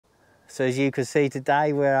So as you can see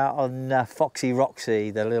today, we're out on Foxy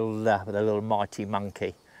Roxy, the little mighty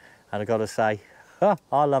monkey. And I've got to say,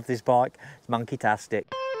 I love this bike. It's monkey-tastic.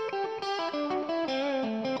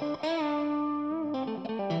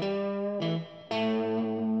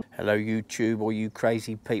 Hello YouTube, all you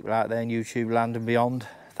crazy people out there in YouTube land and beyond.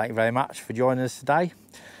 Thank you very much for joining us today.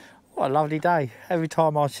 What a lovely day. Every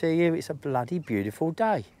time I see you, it's a bloody beautiful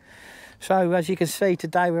day. So as you can see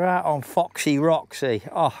today, we're out on Foxy Roxy.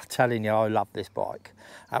 Oh, telling you, I love this bike.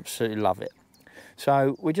 Absolutely love it.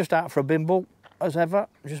 So we're just out for a bimble, as ever,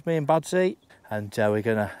 just me and Budsy. And we're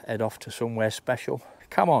gonna head off to somewhere special.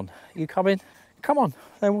 Come on, you coming? Come on.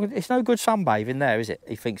 It's no good sunbathing there, is it?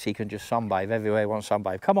 He thinks he can just sunbathe everywhere he wants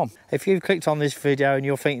sunbathe. Come on. If you've clicked on this video and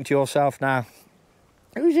you're thinking to yourself now,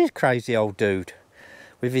 who's this crazy old dude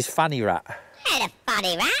with his fanny rat? Ain't a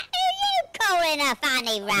funny rat. Calling a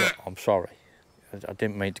funny rat. Look, I'm sorry. I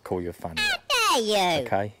didn't mean to call you a funny rat. How dare you?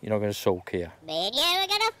 Okay, you're not going to sulk here. Me and you are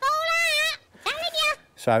going to fall out. I'm telling you.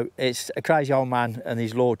 So it's a crazy old man and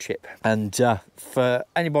his lordship. And for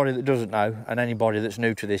anybody that doesn't know and anybody that's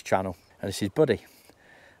new to this channel, and this is Buddy.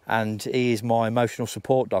 And he is my emotional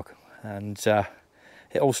support dog. And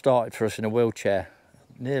it all started for us in a wheelchair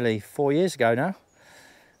nearly 4 years ago now.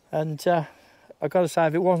 And I've got to say,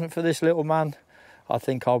 if it wasn't for this little man, I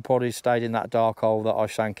think I'll probably stayed in that dark hole that I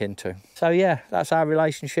sank into. So yeah, that's our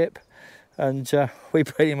relationship, and we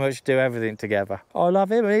pretty much do everything together. I love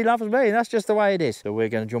him and he loves me, and that's just the way it is. So we're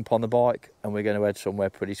going to jump on the bike and we're going to head somewhere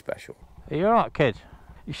pretty special. Are you alright, kid?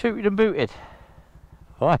 You suited and booted?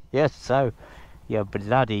 Oh yes, so you're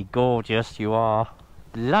bloody gorgeous, you are.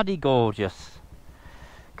 Bloody gorgeous.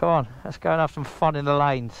 Come on, let's go and have some fun in the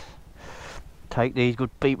lanes. Take these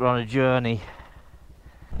good people on a journey.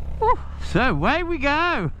 Woo. So away we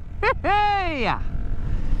go. Hey!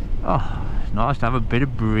 Oh, it's nice to have a bit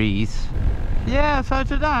of breeze. Yeah, so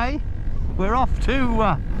today we're off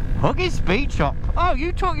to Huggy's Speed Shop. Oh,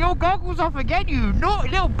 you took your goggles off again, you naughty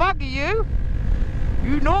little bugger, you.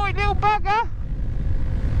 You naughty little bugger.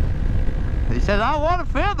 He says, I want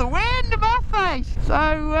to feel the wind in my face.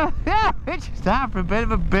 So yeah, it's just out for a bit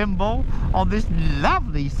of a bimble on this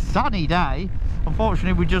lovely sunny day.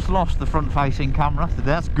 Unfortunately, we just lost the front-facing camera, so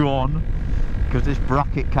that's gone because this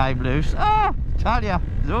bracket came loose. Oh, tell ya,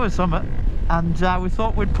 there's always something. And we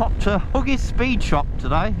thought we'd pop to Huggy's Speed Shop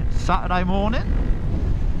today. It's Saturday morning,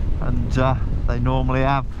 and they normally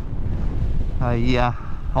have a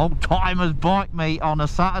old-timers bike meet on a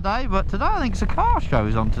Saturday, but today I think it's a car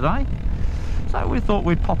show's on today. So we thought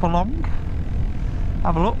we'd pop along,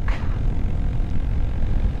 have a look.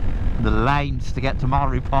 The lanes to get to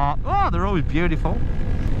Mallory Park, oh, they're always beautiful.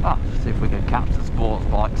 Oh, see if we can catch the sports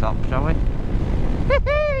bikes up, shall we?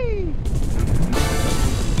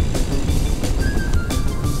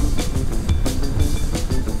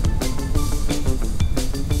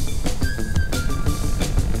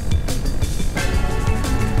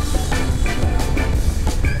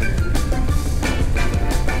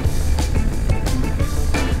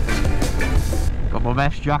 Got my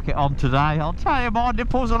mesh jacket on today. I'll tell you, my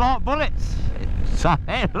nipples are like bullets.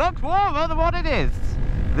 It looks warmer than what it is.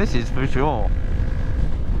 This is for sure.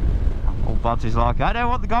 Old Budsy's like, I don't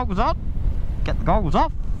want the goggles on. Get the goggles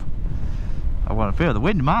off. I want to feel the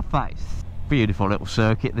wind in my face. Beautiful little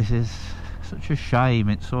circuit this is. Such a shame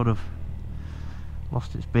it's sort of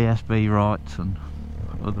lost its BSB rights and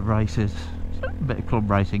other races. A bit of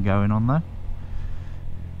club racing going on though. I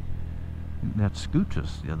think they had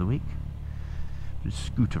scooters the other week. There's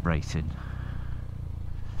scooter racing.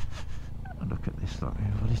 Look at this, look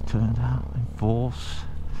what it's turned out in force,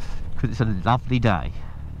 because it's a lovely day.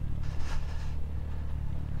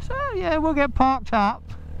 So yeah, we'll get parked up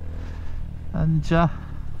and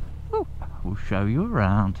we'll show you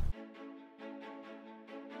around.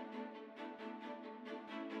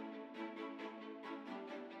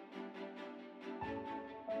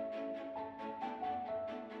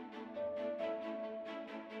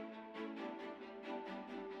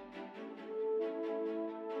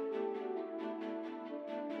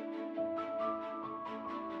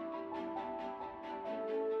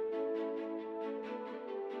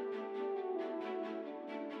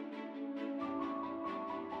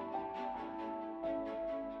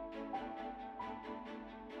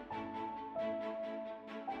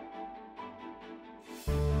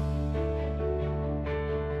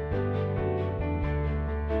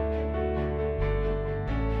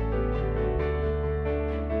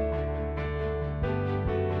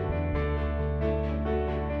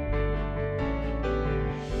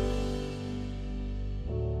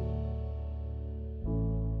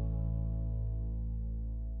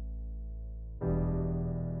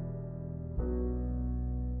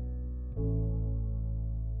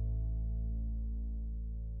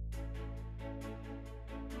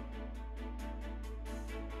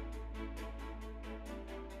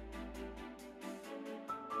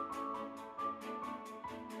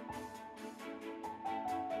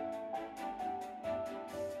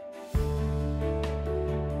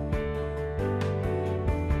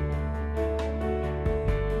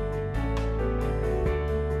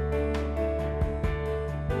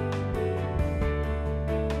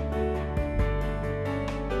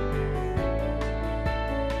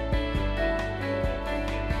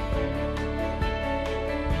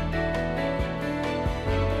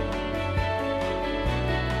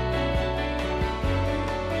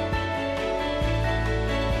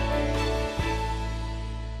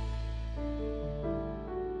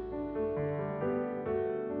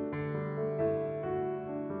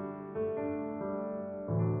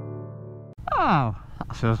 Oh,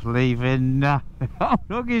 that's us leaving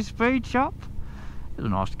Huggy's Speed Shop. It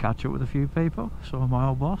was nice to catch up with a few people. Saw my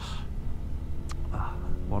old boss. Oh,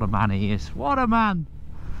 what a man he is. What a man.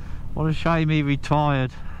 What a shame he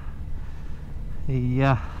retired. He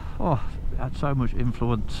had so much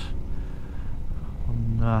influence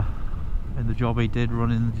on, in the job he did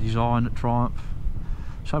running the design at Triumph.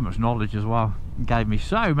 So much knowledge as well. He gave me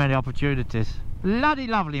so many opportunities. Bloody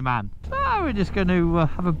lovely man. So we're just going to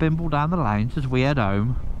have a bimble down the lanes as we head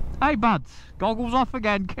home. Hey buds, goggles off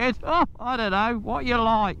again, kid. Oh, I don't know, what you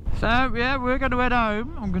like. So yeah, we're going to head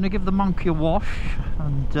home. I'm going to give the monkey a wash,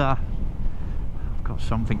 and I've got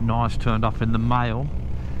something nice turned up in the mail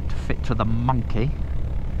to fit to the monkey.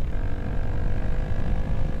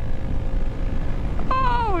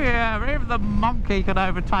 Oh yeah, if the monkey can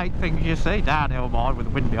overtake things, you see, downhill mine with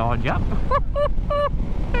the wind behind you.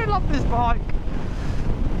 I love this bike.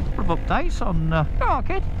 A couple of updates on, oh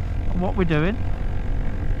kid, on what we're doing.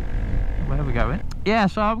 Where we're going. Yeah,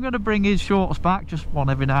 so I'm going to bring his shorts back, just one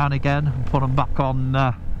every now and again, and put them back on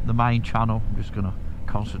the main channel. I'm just going to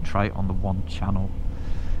concentrate on the one channel.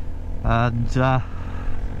 And I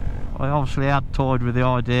obviously had toyed with the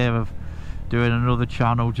idea of doing another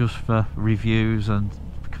channel just for reviews, and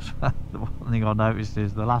because the one thing I noticed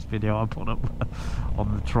is the last video I put up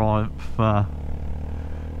on the Triumph,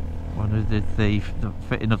 when I did the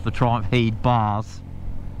fitting of the Triumph heat bars,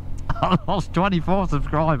 I lost 24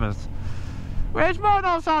 subscribers. Which might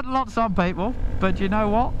not sound a lot to some people, but you know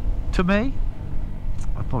what? To me,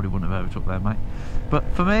 I probably wouldn't have overtook there, mate. But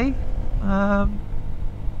for me,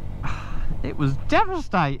 it was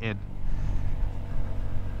devastating.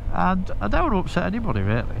 And I don't want to upset anybody,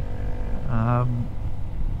 really.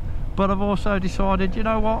 But I've also decided, you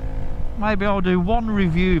know what? Maybe I'll do one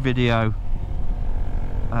review video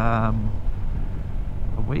a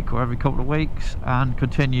week or every couple of weeks, and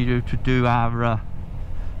continue to do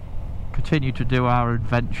our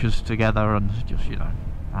adventures together, and just, you know,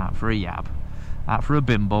 out for a yab, out for a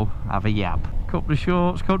bimble, have a yab. Couple of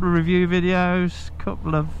shorts, couple of review videos,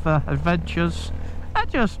 couple of adventures, and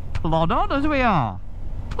just plod on as we are.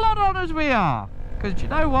 Plod on as we are. Because you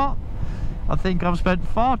know what? I think I've spent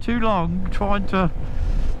far too long trying to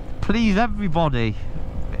please everybody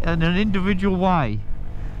in an individual way,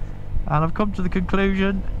 and I've come to the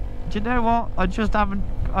conclusion, do you know what? I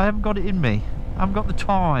haven't got it in me. I haven't got the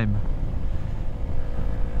time.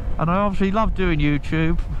 And I obviously love doing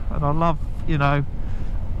YouTube, and I love, you know,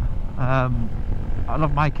 I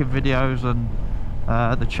love making videos, and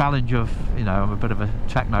the challenge of, you know, I'm a bit of a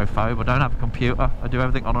technophobe. I don't have a computer. I do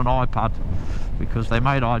everything on an iPad, because they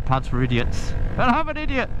made iPads for idiots, and I'm an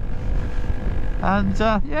idiot. And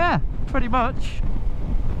yeah, pretty much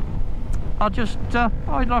I just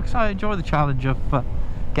like I say, enjoy the challenge of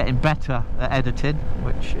getting better at editing,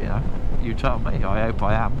 which, you know, you tell me, I hope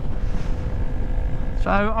I am. So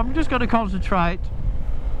I'm just going to concentrate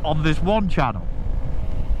on this one channel,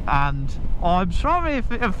 and I'm sorry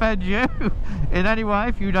if it offends you in any way.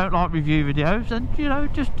 If you don't like review videos, then, you know,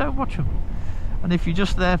 just don't watch them. And if you're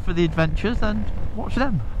just there for the adventures, then watch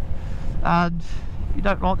them. And if you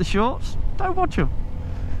don't like the shorts, don't watch them.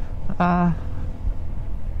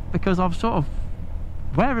 Because I'm sort of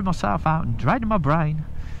wearing myself out and draining my brain,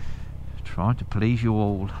 trying to please you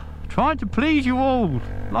all. Trying to please you all.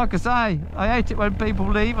 Like I say, I hate it when people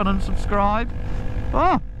leave and unsubscribe.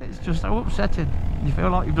 Oh, it's just so upsetting. You feel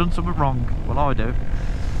like you've done something wrong. Well, I do.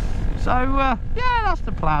 So, yeah, that's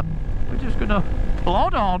the plan. We're just going to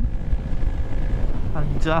plod on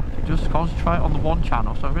and just concentrate on the one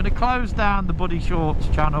channel. So I'm going to close down the Buddy Shorts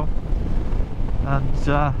channel,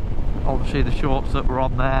 and obviously the shorts that were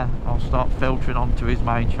on there, I'll start filtering onto his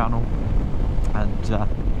main channel. And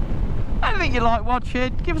anything you like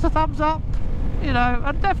watching, give us a thumbs up, you know,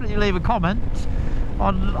 and definitely leave a comment.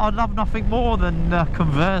 I'd love nothing more than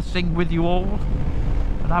conversing with you all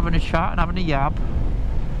and having a chat and having a yab.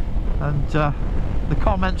 And the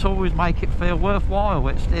comments always make it feel worthwhile.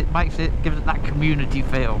 It gives it that community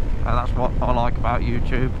feel, and that's what I like about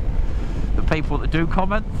YouTube. The people that do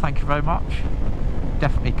comment, thank you very much.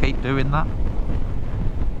 Definitely keep doing that.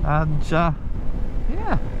 And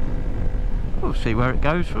yeah, we'll see where it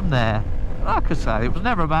goes from there. Like I say, it was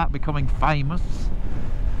never about becoming famous,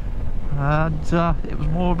 and it was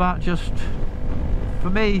more about just, for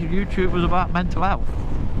me, YouTube was about mental health.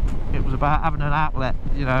 It was about having an outlet,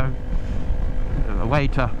 you know, a way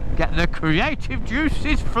to get the creative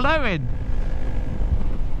juices flowing.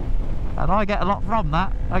 And I get a lot from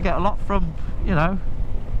that. I get a lot from, you know,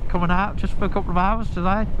 coming out just for a couple of hours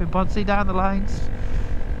today with Budsy down the lanes,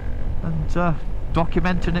 and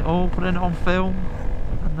documenting it all, putting it on film,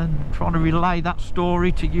 and then trying to relay that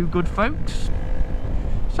story to you good folks.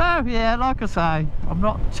 So yeah, like I say, I'm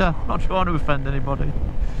not trying to offend anybody.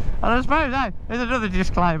 And I suppose, hey, there's another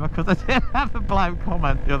disclaimer, because I did have a bloke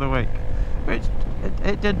comment the other week, which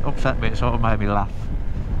it didn't upset me, it sort of made me laugh.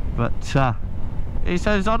 But he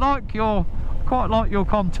says, I quite like your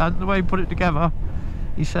content, the way you put it together.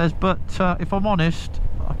 He says, but if I'm honest,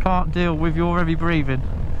 I can't deal with your heavy breathing.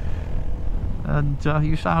 And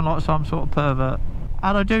you sound like some sort of pervert.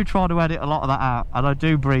 And I do try to edit a lot of that out, and I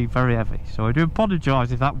do breathe very heavy. So I do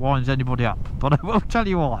apologise if that winds anybody up, but I will tell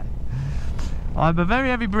you why. I'm a very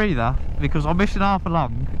heavy breather because I'm missing half a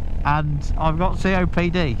lung and I've got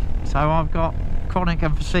COPD. So I've got chronic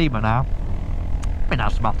emphysema now. I've been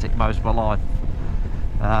asthmatic most of my life.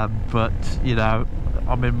 But, you know,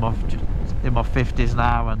 I'm in my 50s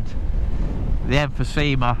now, and the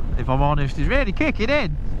emphysema, if I'm honest, is really kicking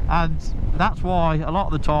in. And that's why a lot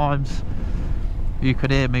of the times you can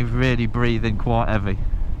hear me really breathing quite heavy.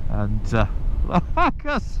 And like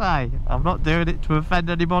I say, I'm not doing it to offend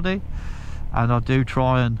anybody. And I do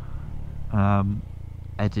try and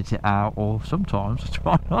edit it out, or sometimes I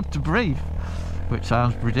try not to breathe, which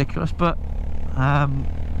sounds ridiculous, but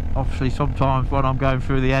obviously sometimes when I'm going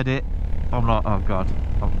through the edit, I'm like, oh god,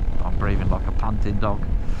 I'm breathing like a panting dog.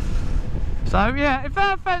 So yeah, if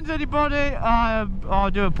that offends anybody, I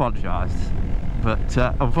do apologise, but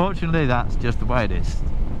unfortunately that's just the way it is.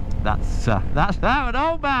 That's how an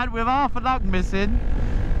old man with half a lung missing,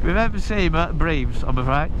 with emphysema, breathes, I'm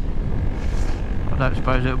afraid. I don't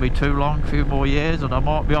suppose it'll be too long, a few more years, and I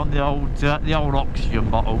might be on the old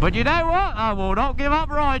oxygen bottle. But you know what? I will not give up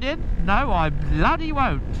riding. No, I bloody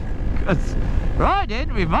won't. Because riding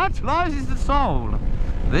revitalises the soul.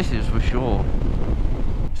 This is for sure.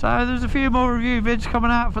 So there's a few more review vids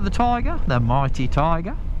coming out for the Tiger, the mighty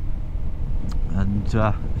Tiger. And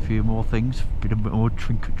a few more things, a bit more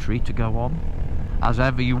trinketry to go on. As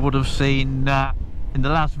ever, you would have seen in the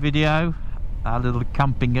last video, our little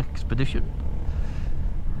camping expedition.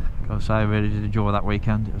 I say I really did enjoy that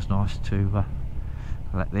weekend. It was nice to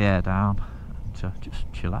let the air down and just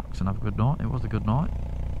chillax and have a good night. It was a good night.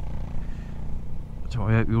 So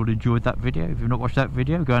I hope you all enjoyed that video. If you've not watched that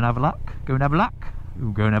video, go and have a look. Go and have a look.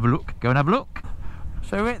 Go and have a look. Go and have a look.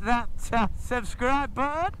 So hit that subscribe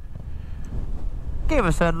button. Give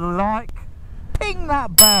us a like. Ping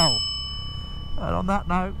that bell. And on that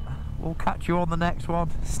note, we'll catch you on the next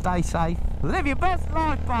one. Stay safe. Live your best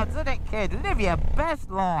life, buds, isn't it, kid? Live your best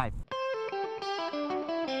life.